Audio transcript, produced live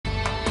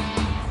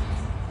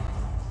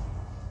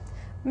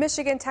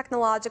Michigan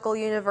Technological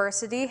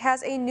University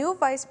has a new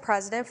vice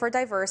president for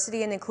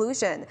diversity and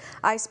inclusion.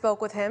 I spoke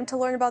with him to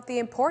learn about the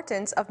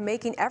importance of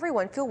making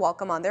everyone feel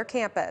welcome on their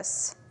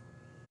campus.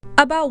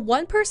 About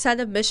 1%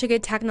 of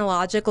Michigan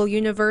Technological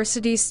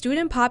University's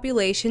student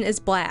population is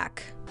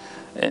Black.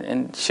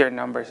 In sheer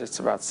numbers, it's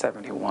about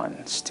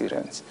 71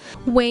 students.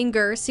 Wayne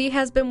Gersey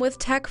has been with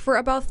Tech for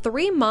about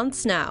 3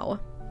 months now.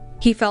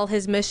 He felt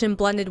his mission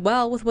blended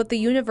well with what the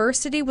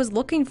university was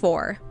looking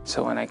for.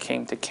 So when I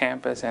came to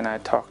campus and I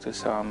talked to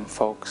some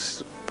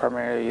folks,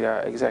 primarily the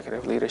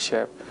executive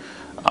leadership,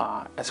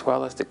 as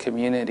well as the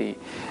community,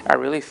 I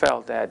really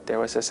felt that there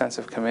was a sense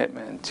of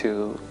commitment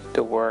to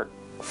the work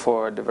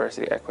for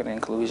diversity, equity, and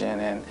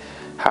inclusion, and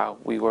how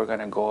we were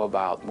going to go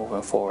about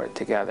moving forward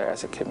together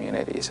as a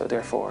community. So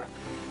therefore,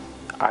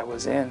 I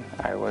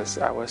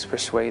was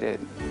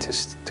persuaded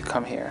to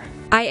come here.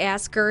 I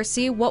asked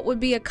Gersey what would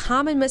be a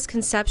common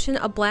misconception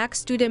a Black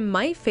student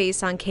might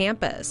face on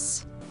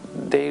campus.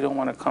 They don't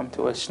want to come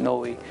to a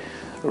snowy,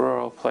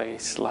 rural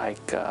place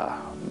like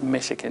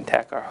Michigan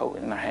Tech or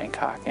Houghton or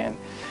Hancock,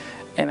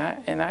 and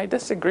I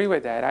disagree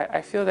with that.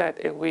 I feel that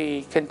if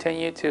we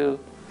continue to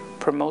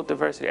promote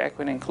diversity,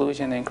 equity, and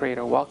inclusion and create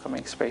a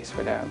welcoming space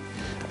for them,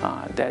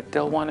 that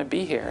they'll want to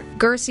be here.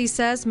 Gersey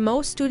says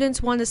most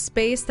students want a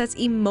space that's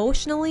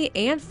emotionally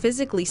and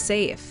physically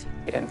safe.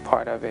 And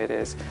part of it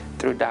is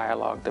through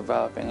dialogue,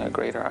 developing a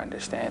greater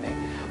understanding,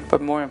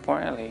 but more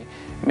importantly,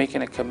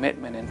 making a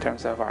commitment in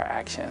terms of our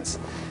actions.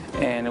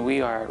 And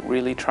we are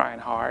really trying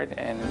hard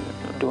and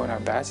doing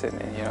our best,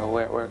 and you know,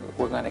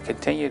 we're going to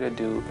continue to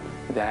do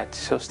that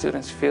so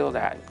students feel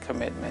that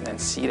commitment and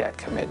see that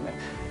commitment,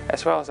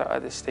 as well as our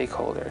other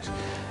stakeholders,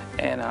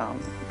 and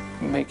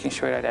making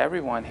sure that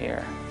everyone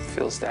here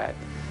feels that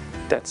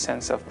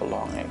sense of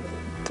belonging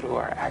through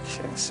our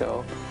actions.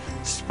 So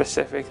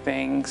specific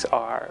things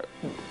are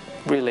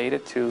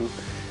related to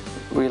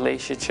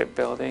relationship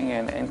building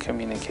and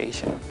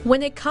communication.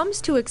 When it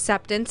comes to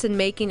acceptance and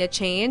making a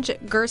change,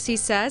 Gersey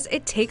says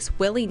it takes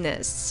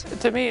willingness.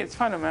 To me, it's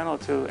fundamental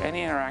to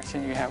any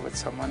interaction you have with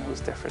someone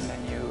who's different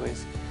than you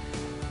is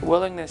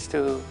willingness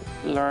to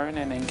learn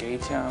and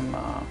engage them.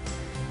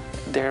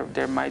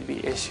 There might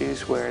be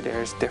issues where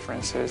there's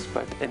differences,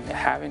 but in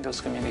having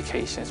those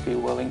communications, be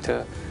willing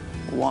to,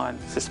 one,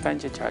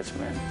 suspend your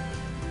judgment,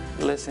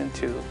 listen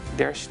to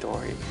their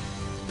story,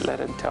 let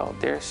them tell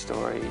their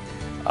story.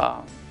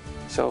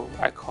 So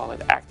I call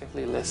it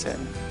actively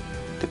listen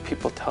to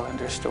people telling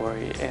their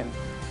story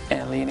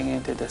and leaning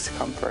into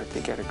discomfort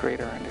to get a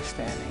greater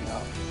understanding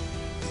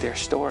of their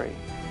story.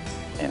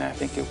 And I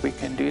think if we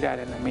can do that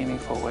in a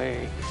meaningful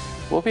way,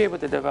 we'll be able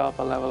to develop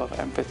a level of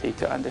empathy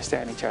to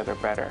understand each other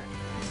better.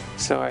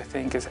 So I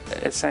think it's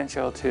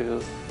essential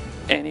to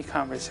any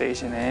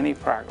conversation and any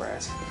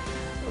progress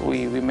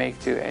we make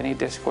to any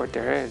discord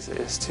there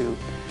is to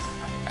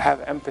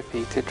have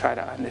empathy to try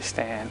to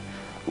understand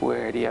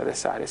where the other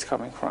side is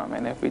coming from.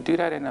 And if we do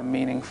that in a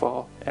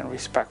meaningful and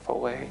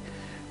respectful way,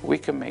 we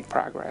can make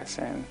progress,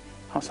 and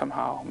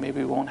somehow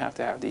maybe we won't have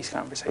to have these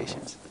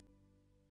conversations.